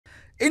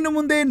ಇನ್ನು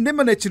ಮುಂದೆ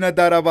ನಿಮ್ಮ ನೆಚ್ಚಿನ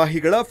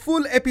ಧಾರಾವಾಹಿಗಳ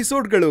ಫುಲ್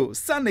ಎಪಿಸೋಡ್ಗಳು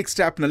ಸನ್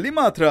ನೆಕ್ಸ್ಟ್ ಆಪ್ನಲ್ಲಿ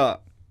ಮಾತ್ರ.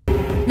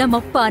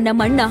 ನಮ್ಮಪ್ಪ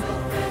ನಮ್ಮಣ್ಣ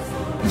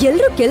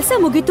ಎಲ್ರೂ ಕೆಲಸ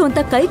ಮುಗೀತು ಅಂತ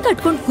ಕೈ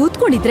ಕಟ್ಕೊಂಡು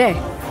ಕೂತ್ಕೊಂಡಿದ್ರೆ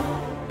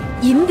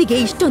ಇಂದಿಗೆ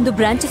ಇಷ್ಟೊಂದು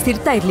ಬ್ರಾಂಚಸ್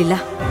ಇರ್ತಾ ಇರ್ಲಿಲ್ಲ.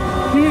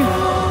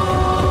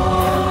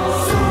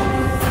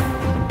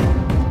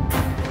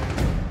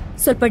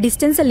 ಸ್ವಲ್ಪ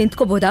ಡಿಸ್ಟೆನ್ಸ್ ಅಲ್ಲಿ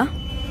ನಿಂತ್ಕೋಬೋದಾ?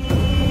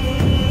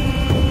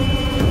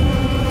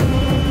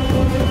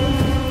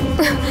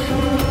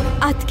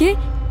 ಅದಕ್ಕೆ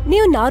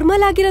ನೀವು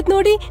ನಾರ್ಮಲ್ ಆಗಿರೋದ್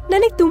ನೋಡಿ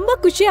ನನಗೆ ತುಂಬಾ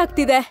ಖುಷಿ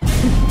ಆಗ್ತಿದೆ.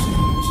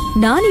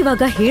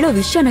 ನಾನಿವಾಗ ಹೇಳೋ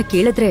ವಿಷಯನ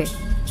ಕೇಳಿದ್ರೆ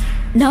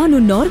ನಾನು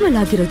ನಾರ್ಮಲ್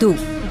ಆಗಿರೋದು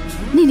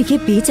ನಿನಗೆ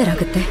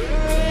ಬೇಜಾರಾಗುತ್ತೆ.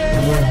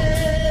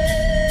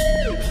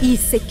 ಈ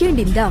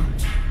ಸೆಕೆಂಡ್ ಇಂದ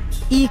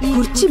ಈ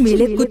ಕುರ್ಚಿ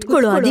ಮೇಲೆ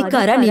ಕುತ್ಕೊಳ್ಳೋ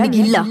ಅಧಿಕಾರ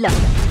ನಿನಗಿಲ್ಲ.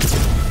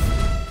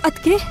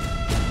 ಅದಕ್ಕೆ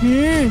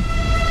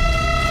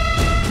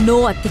ನೋ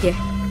ಅತ್ತಿಗೆ.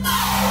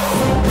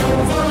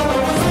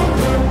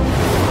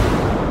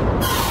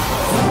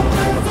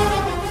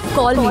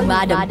 ಕಾಲ್ ಮಿ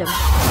ಮೇಡಮ್.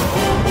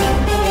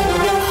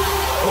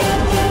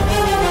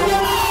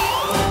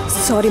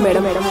 Sorry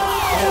madam.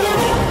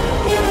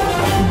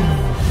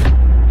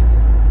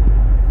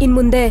 ಇನ್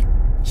ಮುಂದೆ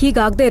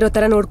ಹೀಗಾಗದೆ ಇರೋ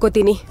ತರ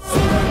ನೋಡ್ಕೋತೀನಿ.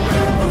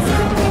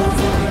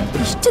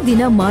 ಇಷ್ಟು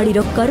ದಿನ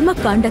ಮಾಡಿರೋ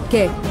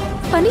ಕರ್ಮಕಾಂಡಕ್ಕೆ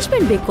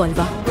ಪನಿಷ್ಮೆಂಟ್ ಬೇಕು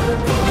ಅಲ್ವಾ?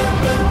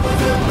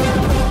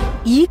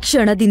 ಈ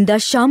ಕ್ಷಣದಿಂದ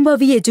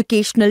ಶಾಂಭವಿ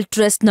ಎಜುಕೇಶನಲ್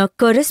ಟ್ರಸ್ಟ್ನ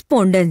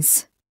ಕರೆಸ್ಪಾಂಡೆನ್ಸ್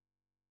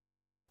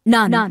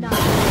ನಾನು.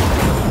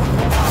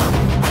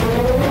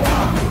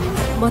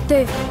 ಮತ್ತೆ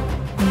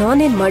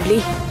ನಾನೇನ್ ಮಾಡ್ಲಿ?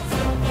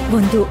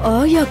 ಒಂದು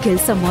ಆಯಾ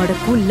ಕೆಲಸ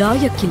ಮಾಡಕ್ಕೂ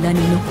ಲಾಯಕ್ಕಿಲ್ಲ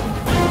ನೀನು.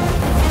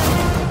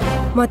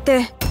 ಮತ್ತೆ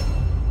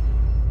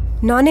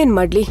ನಾನೇನ್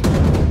ಮಾಡ್ಲಿ?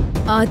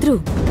 ಆದ್ರೂ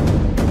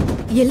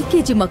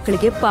LKG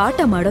ಮಕ್ಕಳಿಗೆ ಪಾಠ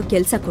ಮಾಡೋ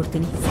ಕೆಲಸ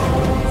ಕೊಡ್ತೀನಿ.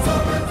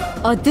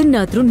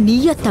 ಅದನ್ನಾದ್ರೂ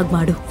ನಿಯತ್ತಾಗಿ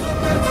ಮಾಡು.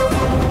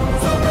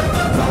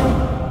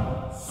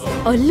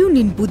 ಅಲ್ಲೂ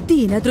ನಿನ್ ಬುದ್ಧಿ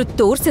ಏನಾದ್ರೂ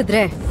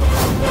ತೋರ್ಸಿದ್ರೆ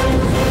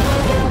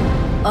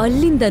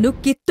ಅಲ್ಲಿಂದನೂ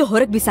ಕಿತ್ತು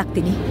ಹೊರಗೆ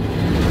ಬಿಸಾಕ್ತೀನಿ.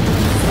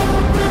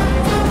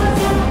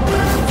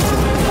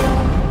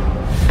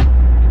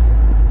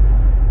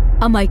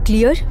 Am I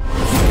clear?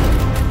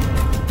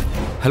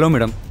 Hello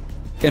madam,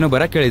 ಏನೋ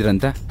ಬರಕ್ಕೆ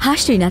ಹೇಳಿದ್ರಂತ? ಹಾ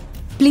Srinath,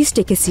 please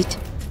take A seat.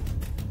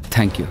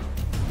 Thank you.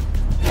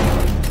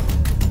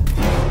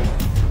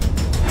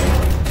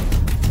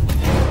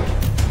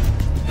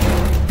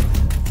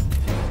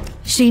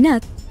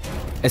 Srinath.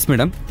 Yes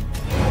madam.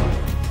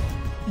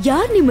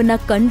 ಯಾರ್ ನಿಮ್ಮನ್ನ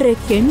ಕಂಡ್ರೆ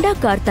ಕೆಂಡ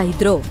ಕಾರ್ತಾ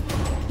ಇದ್ರೋ,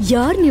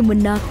 ಯಾರ್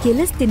ನಿಮ್ಮನ್ನ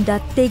ಕೆಲಸದಿಂದ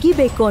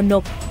ತೆಗಿಬೇಕು ಅನ್ನೋ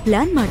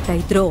ಪ್ಲಾನ್ ಮಾಡ್ತಾ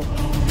ಇದ್ರೋ,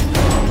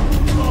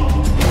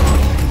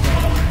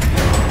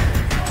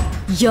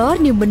 ಯಾರ್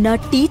ನಿಮ್ಮನ್ನ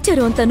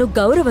ಟೀಚರು ಅಂತಾನು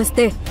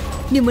ಗೌರವಿಸ್ದೆ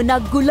ನಿಮ್ಮನ್ನ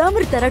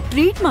ಗುಲಾಮರ ತರ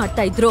ಟ್ರೀಟ್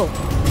ಮಾಡ್ತಾ ಇದ್ರೋ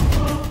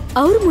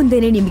ಅವ್ರ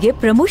ಮುಂದೆನೆ ನಿಮ್ಗೆ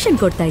ಪ್ರಮೋಷನ್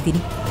ಕೊಡ್ತಾ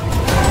ಇದ್ದೀನಿ.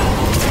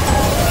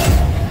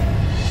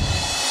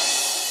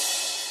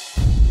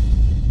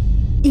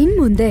 ಇನ್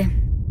ಮುಂದೆ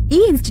ಈ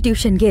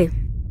ಇನ್ಸ್ಟಿಟ್ಯೂಷನ್ಗೆ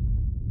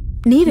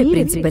ನೀವೇ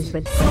ಪ್ರಿನ್ಸಿಪಲ್.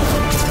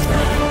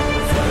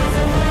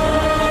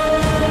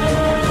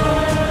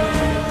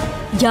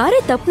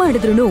 ಯಾರೇ ತಪ್ಪು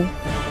ಮಾಡಿದ್ರು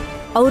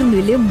ಅವ್ರ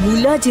ಮೇಲೆ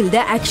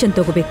ಮುಲಾಜಿಲ್ದೆ ಆಕ್ಷನ್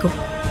ತಗೋಬೇಕು.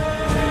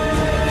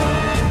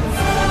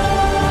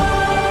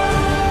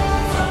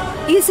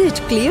 Is it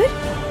clear?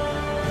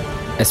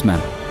 Yes,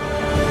 ma'am.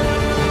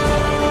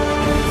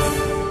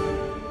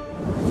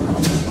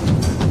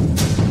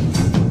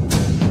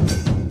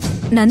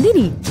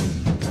 Nandini,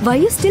 why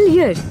you still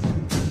here?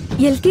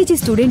 LKG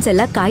students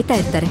ಎಲ್ಲ ಕಾಯ್ತಾ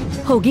ಇರ್ತಾರೆ.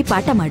 ಹೋಗಿ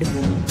ಪಾಠ ಮಾಡು.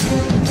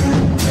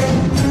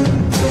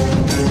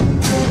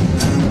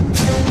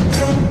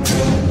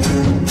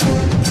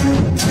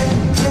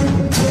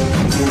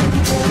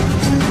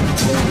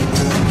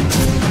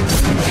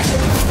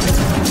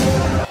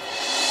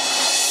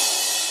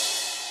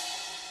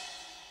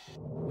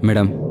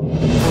 ಮೇಡಮ್,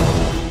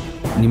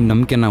 ನಿಮ್ಮ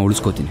ನಂಬಿಕೆನ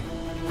ಉಳಿಸ್ಕೋತೀನಿ.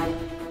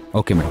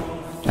 Okay madam,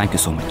 thank you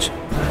so much.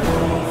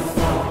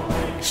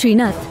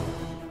 Srinath,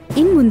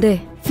 ಇನ್ ಮುಂದೆ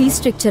ಫೀಸ್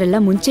ಸ್ಟ್ರಕ್ಚರ್ ಎಲ್ಲ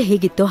ಮುಂಚೆ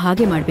ಹೇಗಿತ್ತೋ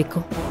ಹಾಗೆ ಮಾಡಬೇಕು.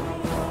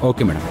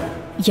 Okay madam.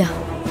 ಯಾ.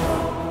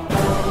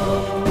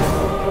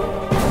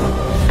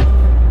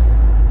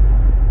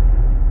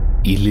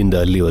 ಇಲ್ಲಿಂದ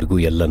ಅಲ್ಲಿವರೆಗೂ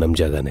ಎಲ್ಲ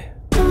ನಮ್ಮ ಜಾಗನೇ.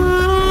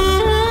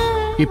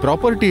 ಈ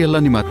ಪ್ರಾಪರ್ಟಿ ಎಲ್ಲ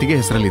ನಿಮ್ಮ ಅತ್ತಿಗೆ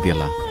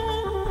ಹೆಸರಲ್ಲಿದೆಯಲ್ಲ,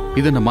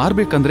 ಇದನ್ನ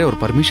ಮಾರ್ಬೇಕಂದ್ರೆ ಅವ್ರ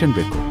ಪರ್ಮಿಷನ್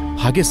ಬೇಕು,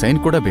 ಹಾಗೆ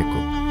ಸೈನ್ ಕೂಡ ಬೇಕು.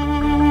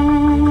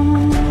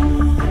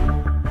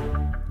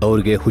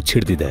 ಅವ್ರಿಗೆ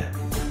ಹುಚ್ಚಿಡ್ದಿದೆ,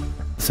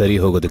 ಸರಿ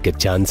ಹೋಗೋದಕ್ಕೆ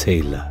ಚಾನ್ಸೇ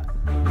ಇಲ್ಲ.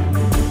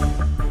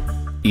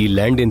 ಈ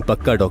ಲ್ಯಾಂಡಿನ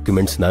ಪಕ್ಕಾ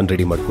ಡಾಕ್ಯುಮೆಂಟ್ಸ್ ನಾನು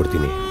ರೆಡಿ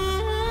ಮಾಡ್ಕೊಡ್ತೀನಿ.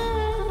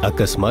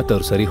 ಅಕಸ್ಮಾತ್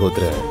ಅವ್ರು ಸರಿ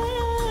ಹೋದ್ರೆ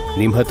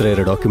ನಿಮ್ಮ ಹತ್ರ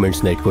ಇರೋ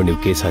ಡಾಕ್ಯುಮೆಂಟ್ಸ್ನ ಇಟ್ಕೊಂಡು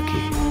ನೀವು ಕೇಸ್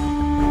ಹಾಕಿ.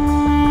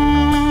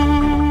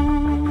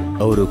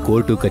 ಅವರು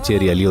ಕೋರ್ಟು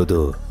ಕಚೇರಿ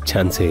ಅಲಿಯೋದು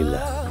ಚಾನ್ಸೇ ಇಲ್ಲ.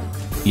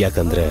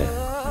 ಯಾಕಂದ್ರೆ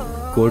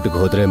ಕೋರ್ಟ್ಗೆ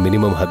ಹೋದ್ರೆ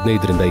ಮಿನಿಮಮ್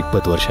 15ರಿಂದ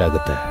 20 ವರ್ಷ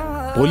ಆಗುತ್ತೆ.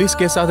 ಪೊಲೀಸ್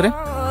ಕೇಸ್ ಆದ್ರೆ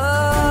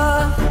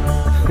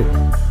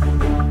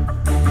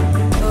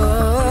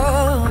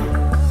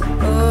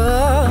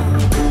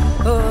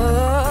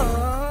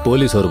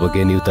ಪೊಲೀಸ್ ಅವ್ರ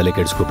ಬಗ್ಗೆ ನೀವು ತಲೆ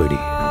ಕೆಡಿಸ್ಕೋಬೇಡಿ.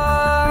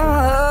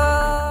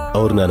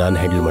 ಅವ್ರನ್ನ ನಾನು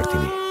ಹ್ಯಾಂಡಲ್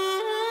ಮಾಡ್ತೀನಿ.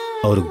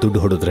 ಅವ್ರಿಗೆ ದುಡ್ಡು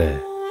ಹೊಡೆದ್ರೆ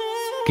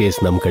ಕೇಸ್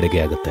ನಮ್ಮ ಕಡೆಗೆ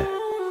ಆಗುತ್ತೆ.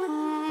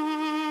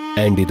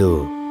 ಆ್ಯಂಡ್ ಇದು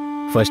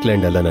ಫಸ್ಟ್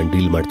ಲ್ಯಾಂಡ್ ಅಲ್ಲ ನಾನು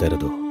ಡೀಲ್ ಮಾಡ್ತಾ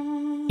ಇರೋದು.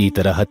 ಈ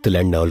ಥರ 10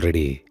 ಲ್ಯಾಂಡ್ನ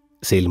ಆಲ್ರೆಡಿ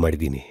ಸೇಲ್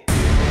ಮಾಡಿದ್ದೀನಿ.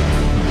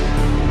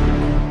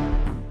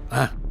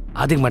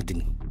 ಅದಕ್ಕೆ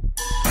ಮಾಡ್ತೀನಿ.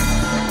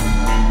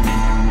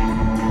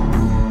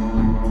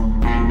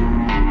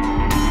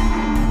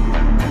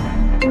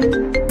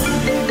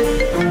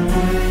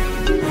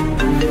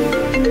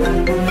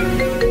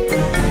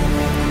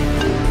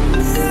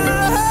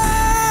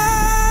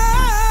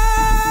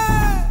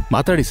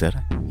 ಮಾತಾಡಿ ಸರ್,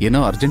 ಏನೋ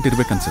ಅರ್ಜೆಂಟ್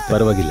ಇರ್ಬೇಕನ್ಸುತ್ತೆ.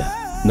 ಪರವಾಗಿಲ್ಲ,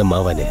 ನಮ್ಮ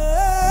ಮಾವನೇ.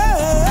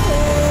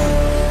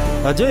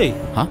 ಅಜಯ್,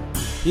 ಹಾ,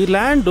 ಈ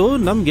ಲ್ಯಾಂಡು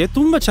ನಮ್ಗೆ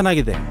ತುಂಬಾ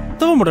ಚೆನ್ನಾಗಿದೆ,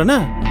 ತಗೊಂಬಿಡೋಣ.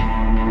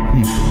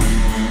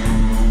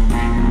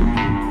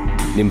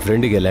 ನಿಮ್ಮ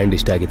ಫ್ರೆಂಡಿಗೆ ಲ್ಯಾಂಡ್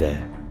ಇಷ್ಟ ಆಗಿದೆ.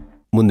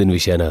 ಮುಂದಿನ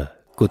ವಿಷಯನ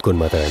ಕೂತ್ಕೊಂಡು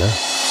ಮಾತಾಡೋಣ.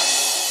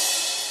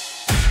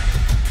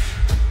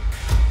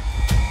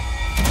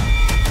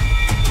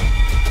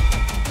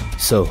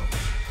 ಸೊ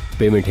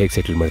ಪೇಮೆಂಟ್ ಹೇಗೆ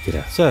ಸೆಟಲ್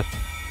ಮಾಡ್ತೀರಾ? ಸರ್,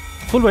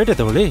 ಫುಲ್ ವೈಟೇ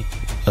ತಗೊಳ್ಳಿ.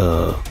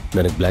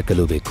 ನನಗೆ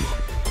ಬ್ಲ್ಯಾಕಲ್ಲೂ ಬೇಕು.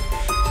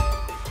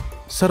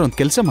 ಸರ್ ಒಂದು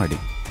ಕೆಲಸ ಮಾಡಿ,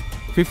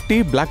 50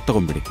 ಬ್ಲ್ಯಾಕ್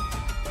ತಗೊಂಬಿಡಿ,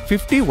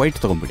 50 ವೈಟ್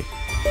ತಗೊಂಬಿಡಿ.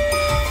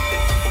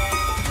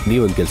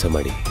 ನೀವೊಂದು ಕೆಲಸ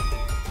ಮಾಡಿ,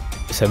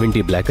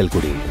 70 ಬ್ಲ್ಯಾಕಲ್ಲಿ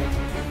ಕೊಡಿ,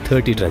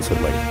 30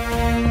 ಟ್ರಾನ್ಸ್ಫರ್ ಮಾಡಿ.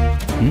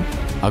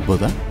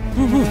 ಆಗ್ಬೋದಾ?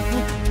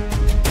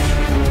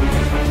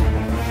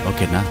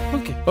 ಓಕೆನಾ?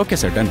 Okay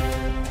sir, done.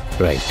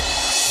 Right.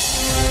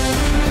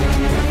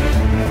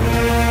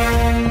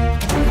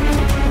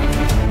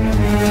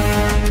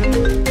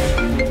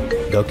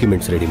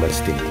 Documents ready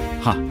ಮಾಡಿಸ್ತೀನಿ.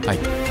 ಹಾ,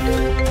 ಆಯ್ತು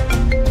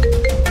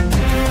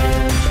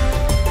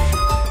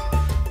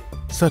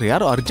ಸರ್.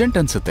 ಯಾರೋ ಅರ್ಜೆಂಟ್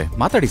ಅನ್ಸುತ್ತೆ,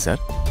 ಮಾತಾಡಿ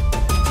ಸರ್.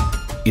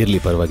 ಇರ್ಲಿ,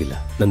 ಪರವಾಗಿಲ್ಲ,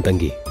 ನನ್ನ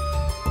ತಂಗಿ.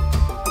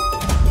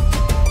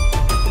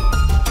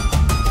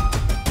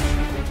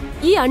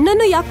 ಈ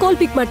ಅಣ್ಣನ್ನು ಯಾಕೆ ಕಾಲ್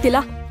ಪಿಕ್ ಮಾಡ್ತಿಲ್ಲ?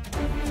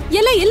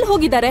 ಎಲ್ಲ ಎಲ್ಲಿ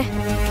ಹೋಗಿದ್ದಾರೆ?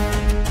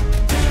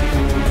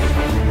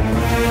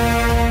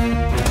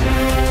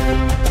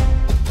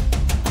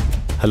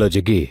 ಹಲೋ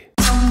ಜಗ್ಗಿ,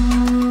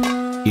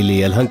 ಇಲ್ಲಿ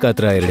ಯಲಹಂಕ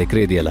ಹತ್ರ 2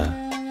 ಎಕರೆ ಇದೆಯಲ್ಲ,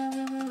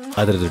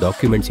 ಅದರದ್ದು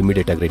ಡಾಕ್ಯುಮೆಂಟ್ಸ್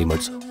ಇಮಿಡಿಯೇಟ್ ಆಗಿ ರೆಡಿ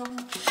ಮಾಡಿಸು.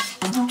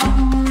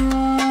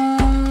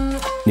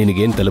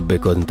 ನಿನಗೇನು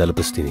ತಲುಪಬೇಕು ಅದನ್ನು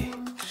ತಲುಪಿಸ್ತೀನಿ,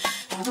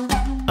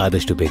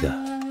 ಆದಷ್ಟು ಬೇಗ.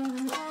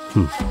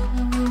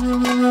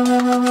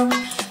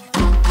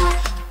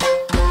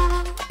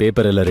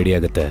 ಪೇಪರ್ ಎಲ್ಲ ರೆಡಿ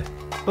ಆಗುತ್ತೆ.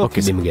 ಓಕೆ,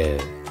 ನಿಮಗೆ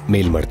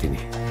ಮೇಲ್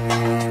ಮಾಡ್ತೀನಿ.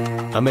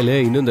 ಆಮೇಲೆ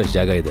ಇನ್ನೊಂದಷ್ಟು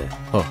ಜಾಗ ಇದೆ,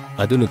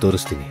 ಅದನ್ನು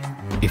ತೋರಿಸ್ತೀನಿ.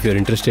 If you are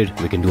interested,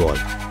 we can do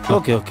all.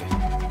 Okay okay.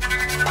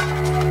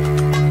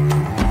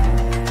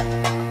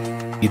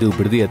 ಇದು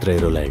ಬಿಡದಿ ಹತ್ರ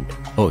ಇರೋ ಲ್ಯಾಂಡ್.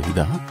 ಓ,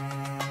 ಇದಾ?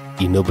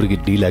 ಇನ್ನೊಬ್ರಿಗೆ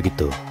ಡೀಲ್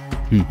ಆಗಿತ್ತು,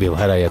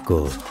 ವ್ಯವಹಾರ ಯಾಕೋ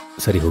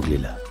ಸರಿ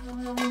ಹೋಗ್ಲಿಲ್ಲ.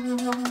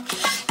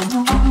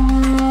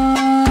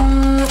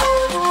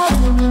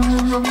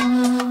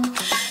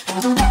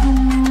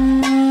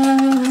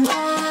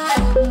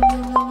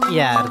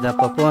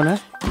 ಯಾರ್ದಪ್ಪ ಫೋನ್?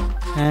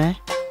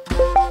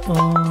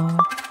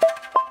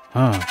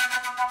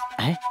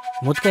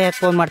 ಮುದ್ಕ ಯಾಕೆ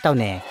ಫೋನ್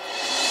ಮಾಡ್ತಾವ್ನೆ?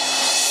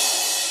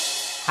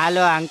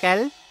 ಹಲೋ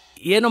ಅಂಕಲ್,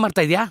 ಏನು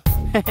ಮಾಡ್ತಾ ಇದ್ಯಾ?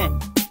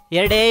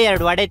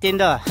 2 ವಡೆ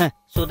ತಿಂದು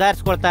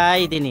ಸುಧಾರಿಸ್ಕೊಳ್ತಾ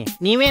ಇದ್ದೀನಿ.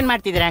 ನೀವೇನ್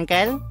ಮಾಡ್ತಿದ್ದೀರಾ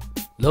ಅಂಕಲ್?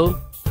 ಲೋ,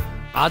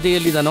 ಆದಿ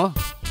ಎಲ್ಲಿದ್ದಾನೋ?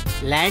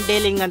 ಲ್ಯಾಂಡ್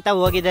ಡೀಲಿಂಗ್ ಅಂತ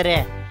ಹೋಗಿದ್ದಾರೆ.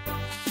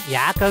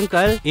 ಯಾಕೆ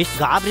ಅಂಕಲ್ ಇಷ್ಟು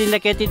ಗಾಬರಿಯಿಂದ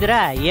ಕೇಳ್ತಿದ್ದೀರಾ?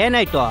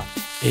 ಏನಾಯ್ತು?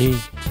 ಏಯ್,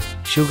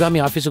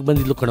 ಶಿವಗಾಮಿ ಆಫೀಸಿಗೆ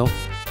ಬಂದಿದ್ಲು ಕಣೋ.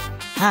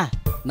 ಹಾ,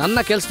 ನನ್ನ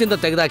ಕೆಲಸದಿಂದ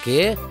ತೆಗೆದಾಕಿ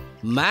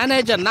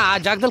ಮ್ಯಾನೇಜರ್ನ ಆ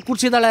ಜಾಗದಲ್ಲಿ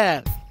ಕೂರ್ಸಿದಾಳೆ.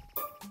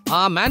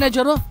 ಆ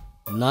ಮ್ಯಾನೇಜರು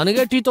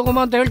ನನಗೆ ಟೀ ತಗೊಂಬ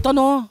ಅಂತ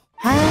ಹೇಳ್ತಾನೋ.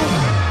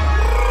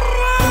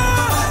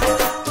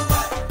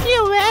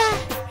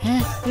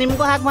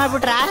 ನಿಮ್ಗೂ ಹಾಗೆ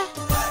ಮಾಡ್ಬಿಟ್ರಾ?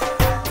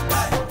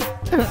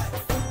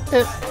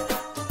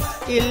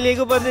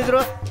 ಇಲ್ಲಿಗೂ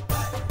ಬಂದಿದ್ರು,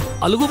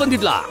 ಅಲ್ಲಿಗೂ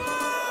ಬಂದಿದ್ಲಾ?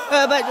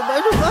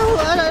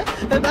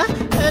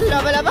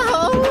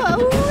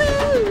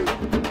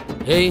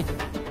 ಏಯ್,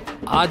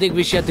 ಆದಿಗ್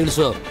ವಿಷಯ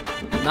ತಿಳಿಸು.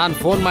 ನಾನು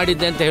ಫೋನ್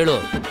ಮಾಡಿದ್ದೆ ಅಂತ ಹೇಳು.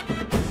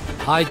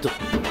 ಆಯ್ತು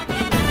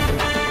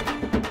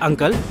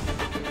ಅಂಕಲ್.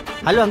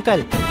 Hello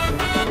uncle.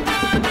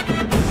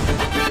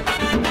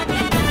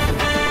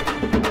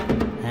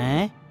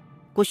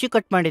 ಖುಷಿ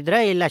ಕಟ್ ಮಾಡಿದ್ರ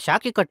ಇಲ್ಲ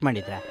ಶಾಕಿ ಕಟ್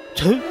ಮಾಡಿದ್ರ?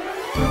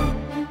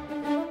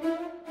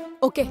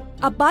 ಓಕೆ,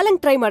 ಆ ಬಾಲಂಗ್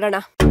ಟ್ರೈ ಮಾಡೋಣ.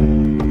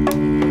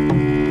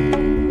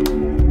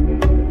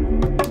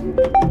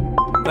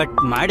 ಕಟ್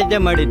ಮಾಡಿದ್ದೆ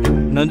ಮಾಡಿದ್ದು.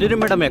 ನಂದಿನಿ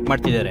ಮೇಡಮ್ ಯಾಕೆ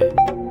ಮಾಡ್ತಿದ್ದಾರೆ?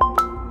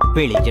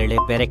 ಬಿಳಿ ಜಡೆ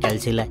ಬೇರೆ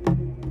ಕೆಲ್ಸಿಲ್ಲ.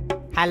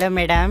 Hello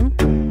madam.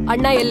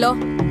 ಅಣ್ಣ ಎಲ್ಲೋ?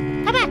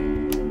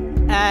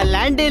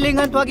 ಲ್ಯಾಂಡ್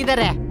ಡೀಲಿಂಗ್ ಅಂತ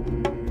ಹೋಗಿದ್ದಾರೆ.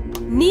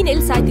 ನೀನ್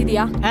ಎಲ್ಲಿ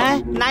ಸಾಯ್ತಿದೀಯಾ?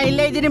 ನಾ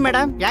ಇಲ್ಲೇ ಇದ್ದೀನಿ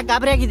ಮೇಡಮ್. ಯಾಕೆ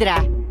ಗಾಬರಿ ಆಗಿದ್ದೀರಾ?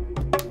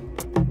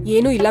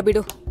 ಏನೂ ಇಲ್ಲ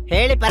ಬಿಡು.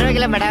 ಹೇಳಿ,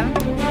 ಪರವಾಗಿಲ್ಲ ಮೇಡಮ್.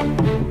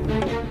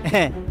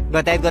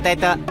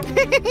 ಗೊತ್ತಾಯ್ತು.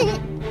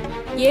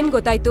 ಏನ್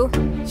ಗೊತ್ತಾಯ್ತು?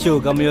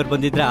 ಶಿವಗಾಮಿ ಅವ್ರು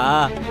ಬಂದಿದ್ರಾ?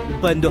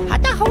 ಬಂದು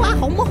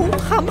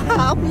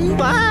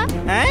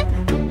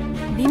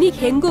ನಿನಗ್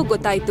ಹೆಂಗೂ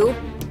ಗೊತ್ತಾಯ್ತು?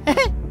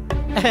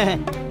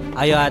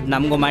 ಅಯ್ಯೋ, ಅದ್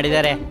ನಮಗೂ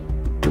ಮಾಡಿದ್ದಾರೆ.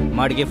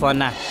 ಮಡ್ಗಿ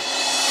ಫೋನ್ನ.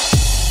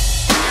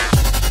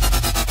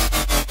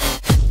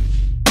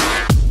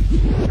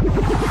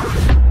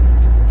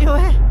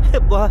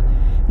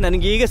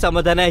 ನನಗೀಗ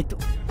ಸಮಾಧಾನ ಆಯ್ತು.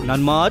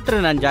 ನಾನು ಮಾತ್ರ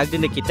ನನ್ನ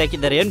ಜಾಗದಿಂದ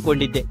ಕಿತ್ತಾಕಿದ್ದಾರೆ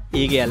ಅನ್ಕೊಂಡಿದ್ದೆ.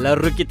 ಈಗ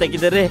ಎಲ್ಲರೂ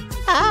ಕಿತ್ತಾಕಿದ್ದಾರೆ.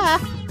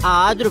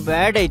 ಆದ್ರೂ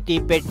ಬೇಡ ಐತಿ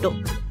ಪೆಟ್ಟು.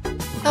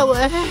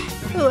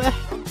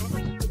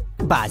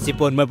 ಬಾಸಿ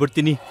ಫೋನ್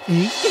ಮಾಡ್ಬಿಡ್ತೀನಿ.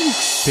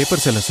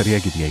 ಪೇಪರ್ಸ್ ಎಲ್ಲ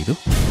ಸರಿಯಾಗಿದೆಯಾ? ಇದು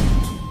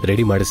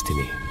ರೆಡಿ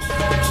ಮಾಡಿಸ್ತೀನಿ.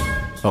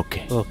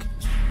 Okay okay.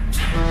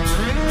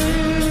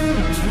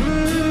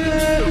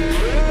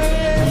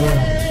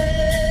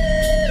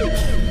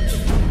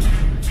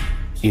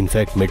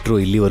 ಇನ್ಫ್ಯಾಕ್ಟ್ ಮೆಟ್ರೋ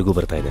ಇಲ್ಲಿವರೆಗೂ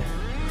ಬರ್ತಾ ಇದೆ.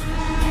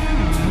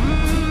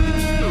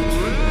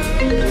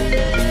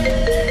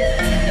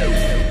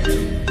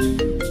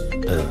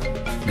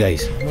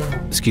 Guys,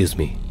 excuse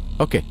me.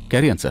 Okay,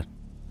 carry on sir.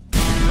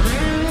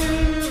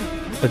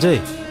 Ajay,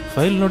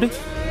 file ನೋಡಿ.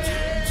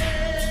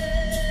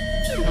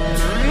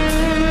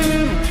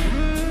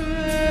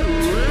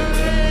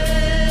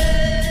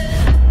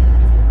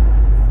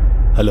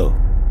 ಹಲೋ.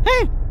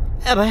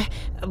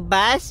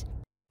 Boss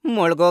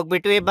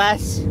ಮುಳುಗೋಗ್ಬಿಟ್ವಿ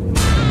boss,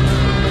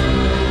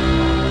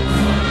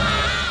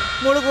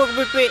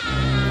 ಮುಳುಗೋಗ್ಬಿಟ್ವಿ.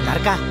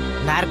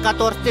 ನರ್ಕ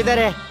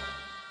ತೋರಿಸ್ತಿದ್ದಾರೆ.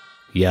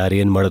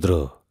 ಯಾರೇನ್ ಮಾಡಿದ್ರು?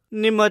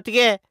 ನಿಮ್ಮ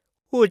ಹೊತ್ತಿಗೆ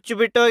ಹುಚ್ಚು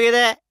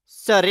ಬಿಟ್ಟೋಗಿದೆ,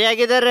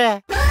 ಸರಿಯಾಗಿದ್ದಾರೆ.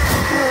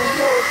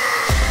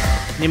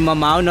 ನಿಮ್ಮ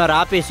ಮಾವನವ್ರ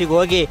ಆಫೀಸಿಗೆ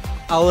ಹೋಗಿ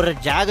ಅವ್ರ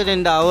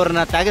ಜಾಗದಿಂದ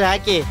ಅವ್ರನ್ನ ತೆಗೆದು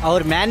ಹಾಕಿ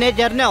ಅವ್ರ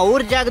ಮ್ಯಾನೇಜರ್ನೇ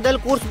ಅವ್ರ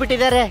ಜಾಗದಲ್ಲಿ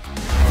ಕೂರಿಸ್ಬಿಟ್ಟಿದ್ದಾರೆ.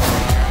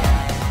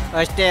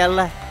 ಅಷ್ಟೇ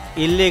ಅಲ್ಲ,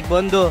 ಇಲ್ಲಿಗೆ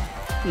ಬಂದು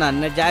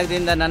ನನ್ನ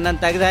ಜಾಗದಿಂದ ನನ್ನನ್ನು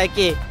ತೆಗೆದು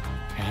ಹಾಕಿ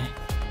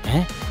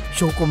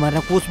ಶಿವಕುಮಾರ್ನ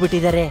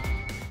ಕೂರಿಸ್ಬಿಟ್ಟಿದ್ದಾರೆ.